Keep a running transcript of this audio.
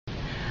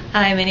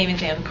Hi, my name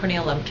is Ann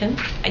Corneal Lumpkin.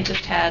 I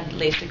just had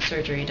Lasik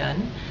surgery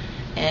done,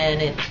 and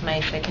it's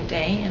my second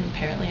day, and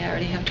apparently I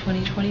already have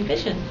 20/20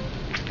 vision.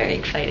 It's very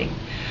exciting.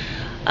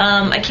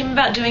 I came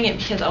about doing it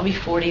because I'll be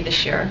 40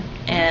 this year,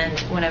 and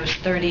when I was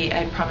 30,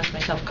 I promised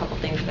myself a couple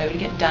things that I would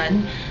get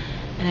done,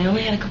 and I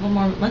only had a couple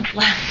more months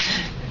left.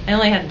 I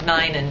only had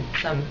 9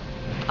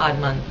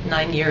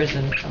 years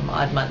and some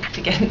odd months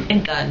to get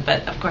it done,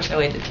 but of course I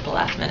waited to the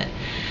last minute.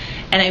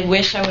 And I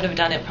wish I would have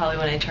done it probably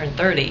when I turned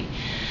 30.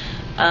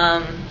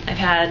 I've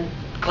had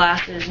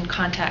glasses and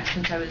contacts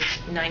since I was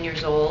 9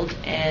 years old,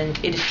 and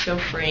it is so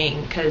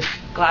freeing because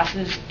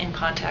glasses and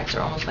contacts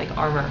are almost like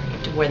armor. You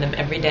have to wear them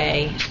every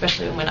day,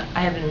 especially when I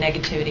have a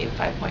negativity of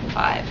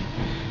 5.5.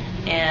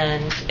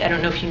 And I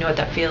don't know if you know what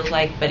that feels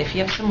like, but if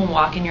you have someone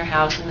walk in your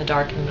house in the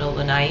dark in the middle of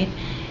the night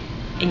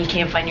and you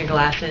can't find your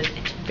glasses,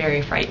 it's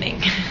very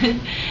frightening,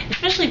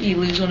 especially if you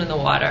lose one in the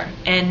water.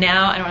 And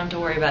now I don't have to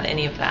worry about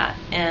any of that.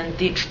 And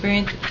the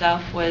experience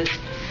itself was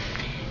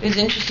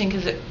interesting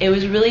because it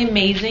was really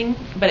amazing,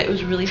 but it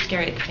was really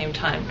scary at the same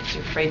time because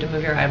you're afraid to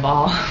move your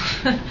eyeball.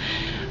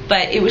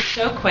 But it was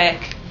so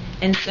quick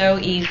and so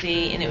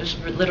easy, and it was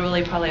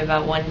literally probably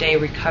about 1 day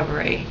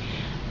recovery.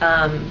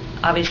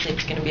 Obviously,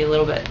 it's going to be a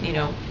little bit,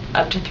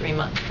 up to 3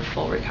 months for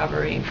full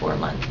recovery, 4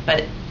 months.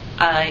 But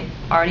I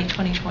already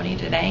 20/20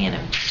 today, and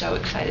I'm so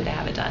excited to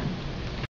have it done.